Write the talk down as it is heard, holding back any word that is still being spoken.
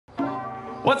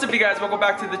What's up you guys, welcome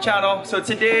back to the channel. So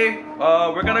today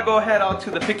we're gonna go head out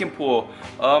to the pick and pull.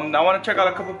 I want to check out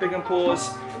a couple pick and pulls.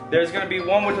 There's gonna be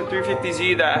one with the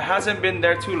 350Z that hasn't been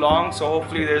there too long, so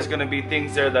hopefully there's gonna be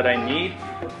things there that I need.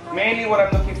 Mainly what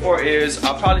I'm looking for is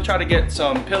I'll probably try to get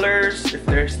some pillars if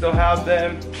they still have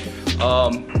them.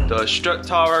 The strut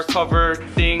tower cover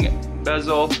thing,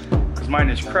 bezel, because mine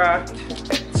is cracked.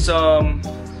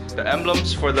 The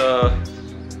emblems for the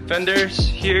fenders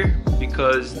here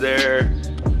because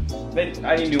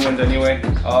I need new ones anyway.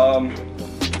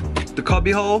 The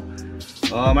cubby hole,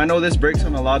 I know this breaks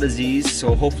on a lot of Z's,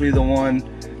 so hopefully the one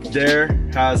there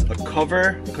has a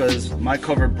cover because my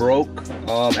cover broke,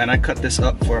 and I cut this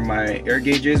up for my air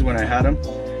gauges when I had them.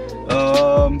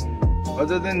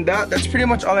 Other than that, that's pretty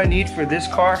much all I need for this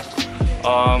car.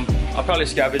 I'll probably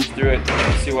scavenge through it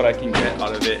and see what I can get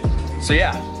out of it. So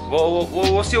yeah,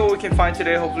 we'll see what we can find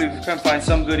today. Hopefully we can find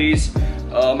some goodies.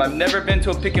 I've never been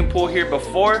to a pick and pull here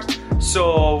before,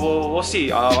 so we'll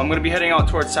see. I'm gonna be heading out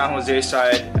towards San Jose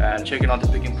side and checking out the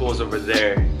pick and pulls over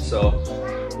there. So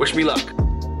wish me luck.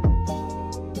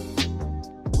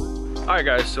 Alright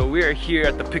guys, so we are here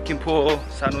at the pick and pull,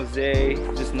 San Jose,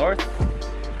 just north?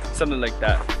 Something like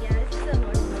that. Yeah, this is the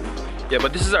north one. Yeah,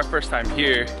 but this is our first time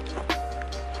here.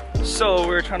 So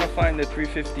we're trying to find the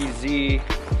 350Z.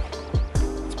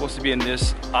 It's supposed to be in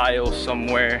this aisle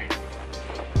somewhere,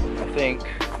 I think.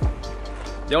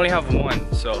 They only have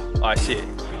one, so oh, I see it.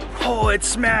 Oh, it's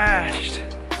smashed!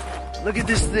 Look at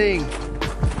this thing.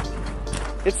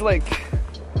 It's like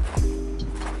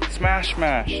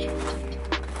smashed.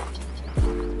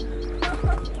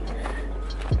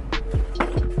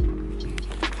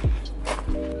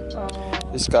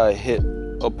 This guy hit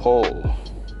a pole.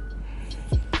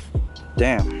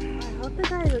 Damn. I hope the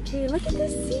guy is okay. Look at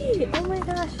this seat. Oh my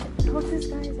gosh. I hope this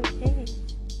guy is okay.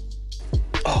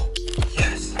 Oh,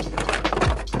 yes.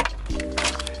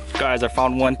 Guys, I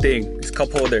found one thing. This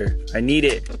cup holder. I need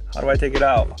it. How do I take it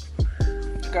out?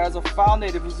 Guys, I found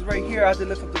it. It was right here. I had to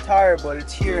lift up the tire, but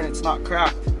it's here and it's not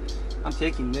cracked. I'm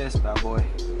taking this bad boy.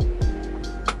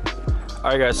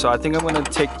 Alright guys, so I think I'm gonna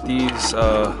take these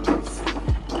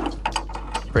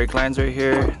brake lines right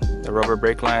here, the rubber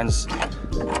brake lines,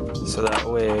 so that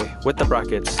way, with the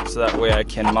brackets, so that way I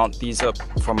can mount these up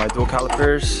for my dual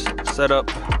calipers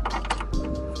setup.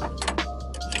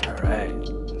 Alright,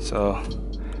 so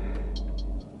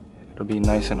it'll be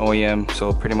nice and OEM,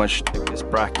 so pretty much take this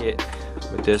bracket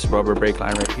with this rubber brake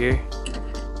line right here.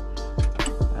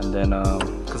 And then,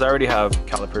 because I already have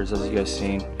calipers as you guys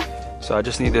seen, so I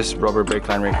just need this rubber brake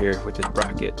line right here with this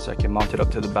bracket so I can mount it up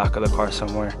to the back of the car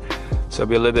somewhere. So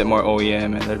it'll be a little bit more OEM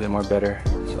and a little bit more better.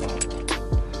 So.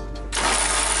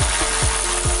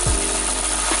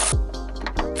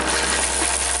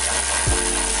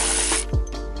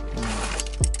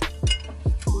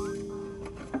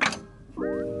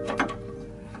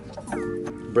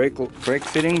 Brake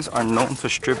fittings are known to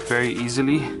strip very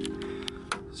easily,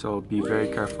 so be very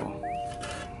careful.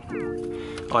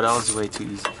 Oh, that was way too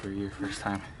easy for your first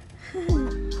time.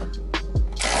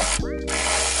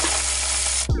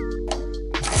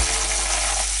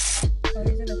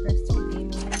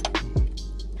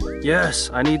 Yes,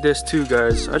 I need this too,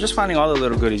 guys. I'm just finding all the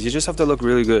little goodies. You just have to look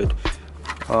really good.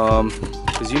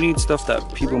 Because you need stuff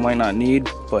that people might not need,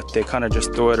 but they kind of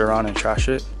just throw it around and trash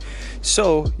it.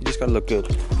 So, you just gotta look good.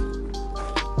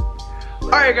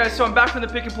 Alright guys, so I'm back from the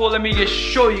pick and pull. Let me just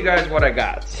show you guys what I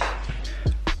got.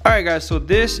 Alright guys, so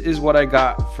this is what I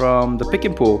got from the pick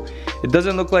and pull. It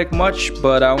doesn't look like much,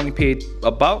 but I only paid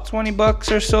about 20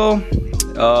 bucks or so.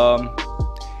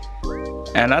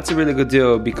 And that's a really good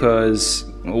deal because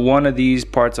one of these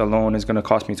parts alone is gonna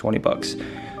cost me 20 bucks.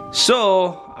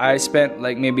 So I spent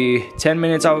like maybe 10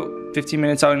 minutes out, 15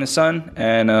 minutes out in the sun,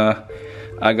 and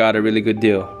I got a really good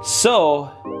deal. So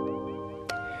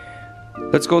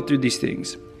let's go through these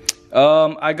things.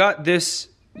 I got this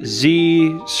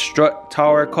Z strut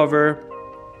tower cover,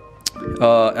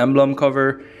 emblem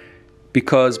cover,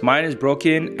 because mine is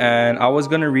broken and I was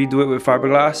gonna redo it with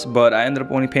fiberglass, but I ended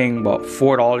up only paying about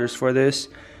 $4 for this.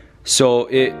 So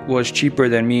it was cheaper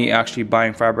than me actually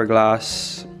buying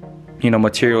fiberglass, you know,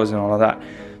 materials and all of that.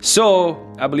 So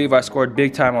I believe I scored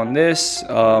big time on this.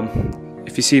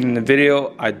 If you see it in the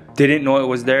video, I didn't know it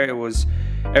was there. It was,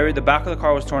 the back of the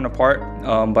car was torn apart,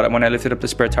 but when I lifted up the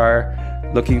spare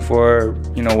tire, looking for,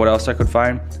 you know, what else I could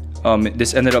find,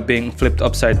 this ended up being flipped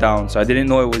upside down. So I didn't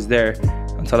know it was there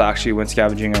until I actually went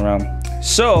scavenging around.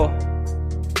 So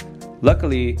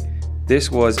luckily this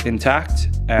was intact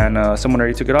and someone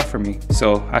already took it off for me,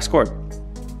 so I scored.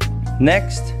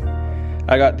 Next,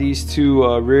 I got these two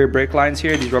rear brake lines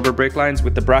here, these rubber brake lines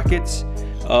with the brackets.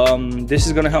 This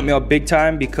is gonna help me out big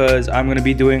time because I'm gonna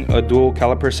be doing a dual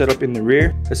caliper setup in the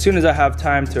rear. As soon as I have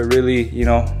time to really, you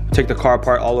know, take the car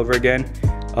apart all over again,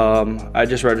 I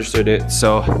just registered it,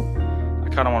 so I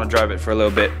kind of want to drive it for a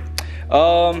little bit.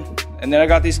 And then I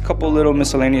got these couple little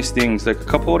miscellaneous things, like a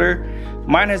cup holder.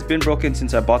 Mine has been broken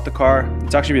since I bought the car.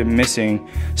 It's actually been missing,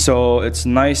 so it's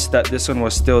nice that this one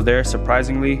was still there,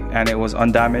 surprisingly, and it was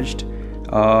undamaged.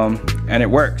 And it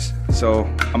works, so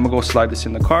I'm gonna go slide this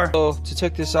in the car. So to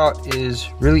take this out is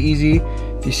really easy.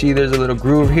 If you see, there's a little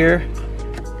groove here.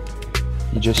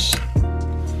 You just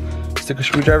stick a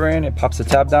screwdriver in, it pops the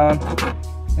tab down,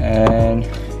 and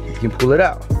you can pull it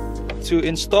out. To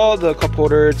install the cup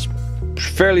holder, it's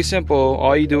fairly simple.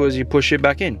 All you do is you push it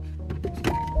back in,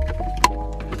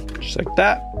 just like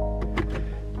that.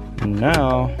 And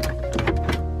now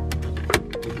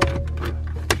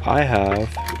I have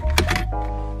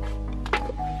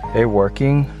a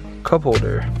working cup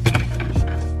holder.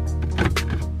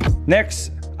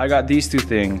 Next, I got these two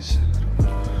things.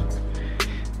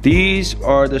 These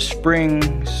are the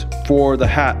springs for the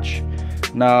hatch.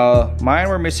 Now, mine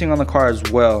were missing on the car as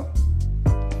well,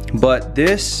 but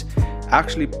this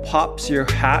actually pops your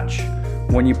hatch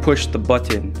when you push the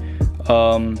button.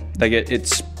 Like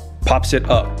it pops it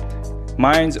up.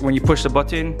 Mine's, when you push the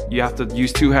button, you have to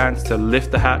use two hands to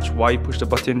lift the hatch while you push the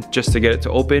button just to get it to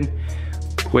open.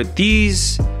 With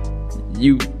these,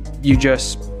 you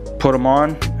just put them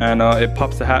on and it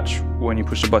pops the hatch when you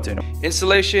push the button.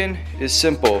 Installation is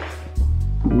simple.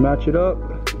 You match it up,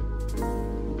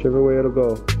 whichever way it'll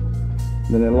go.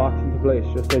 And then it locks into place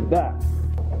just like that.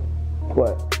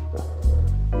 But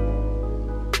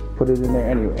put it in there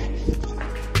anyway.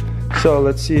 So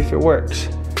let's see if it works.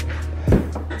 Go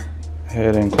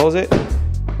ahead and close it.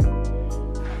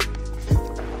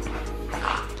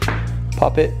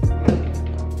 Pop it.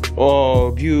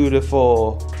 Oh,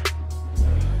 beautiful.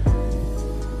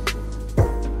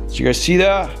 Did you guys see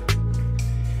that?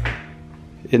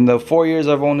 In the 4 years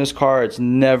I've owned this car, it's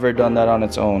never done that on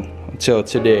its own until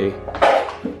today.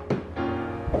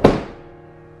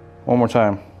 One more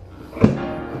time.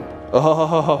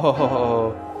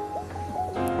 Oh,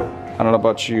 I don't know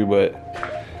about you, but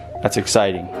that's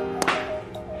exciting.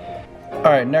 All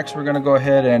right, next we're gonna go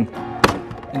ahead and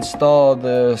install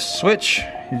the switch.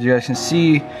 As you guys can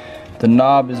see, the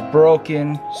knob is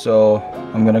broken, so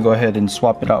I'm gonna go ahead and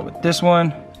swap it out with this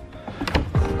one.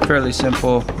 Fairly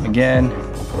simple. Again,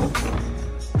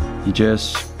 you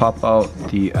just pop out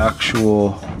the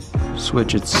actual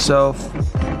switch itself.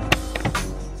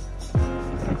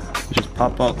 You just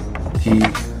pop out the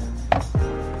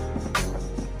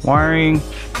wiring.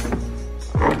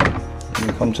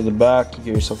 You come to the back, you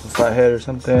get yourself a flat head or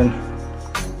something.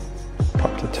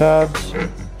 Pop the tabs.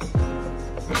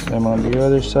 Same on the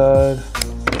other side,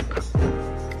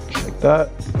 just like that.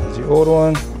 There's the old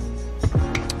one.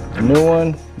 The new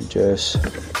one, you just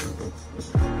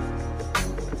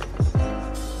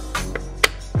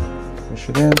push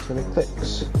it in till it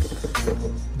clicks.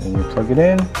 Then you plug it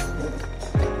in.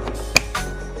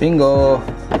 Bingo!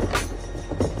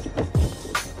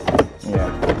 Yeah.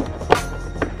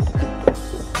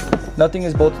 Nothing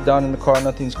is bolted down in the car,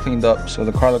 nothing's cleaned up, so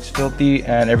the car looks filthy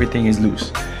and everything is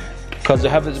loose. Because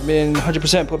it hasn't been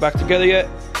 100% put back together yet.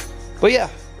 But yeah,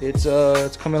 it's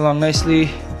coming along nicely.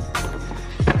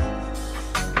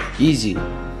 Easy.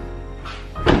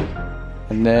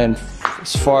 And then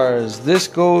as far as this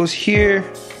goes here,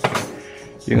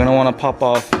 you're gonna wanna pop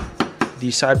off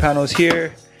these side panels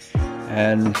here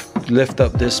and lift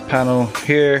up this panel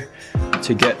here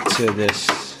to get to this.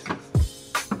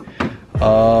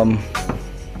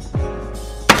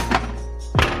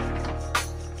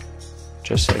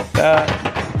 Just like that.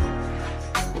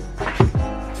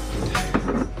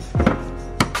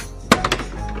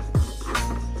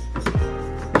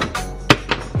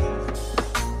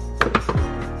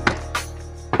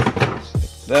 Just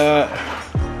like that.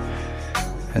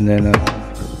 And then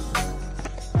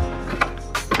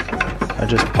I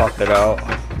just pop it out.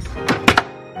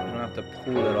 You don't have to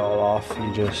pull it all off.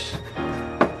 You just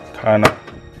kind of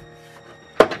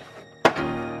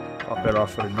pop it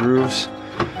off for the grooves.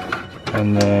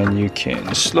 And then you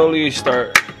can slowly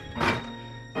start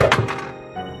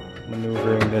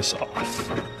maneuvering this off,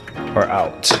 or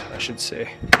out, I should say.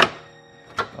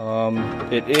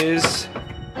 It is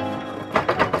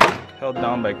held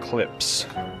down by clips,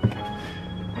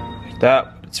 like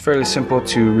that. It's fairly simple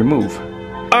to remove.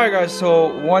 Alright guys,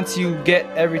 so once you get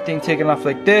everything taken off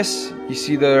like this, you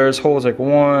see there's holes like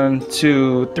 1,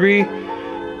 2, 3.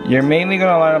 You're mainly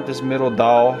gonna line up this middle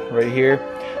dowel right here.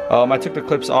 I took the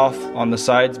clips off on the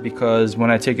sides because when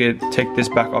I take this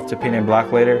back off to paint in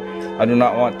black later, I do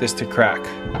not want this to crack.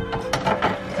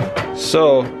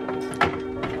 So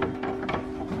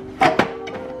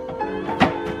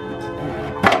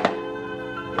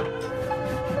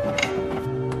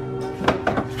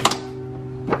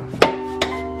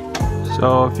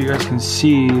if you guys can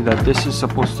see that this is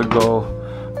supposed to go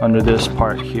under this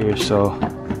part here, so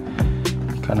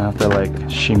you kind of have to like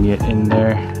shimmy it in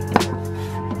there.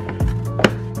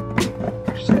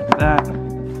 Just like that.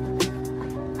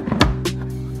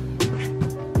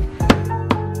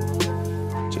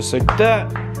 Just like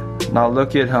that. Now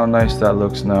look at how nice that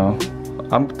looks now.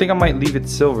 I think I might leave it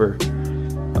silver.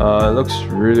 It looks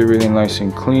really, really nice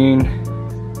and clean.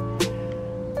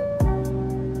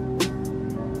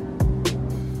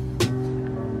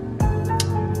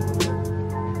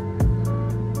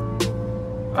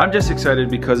 I'm just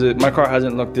excited because my car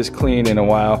hasn't looked this clean in a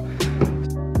while.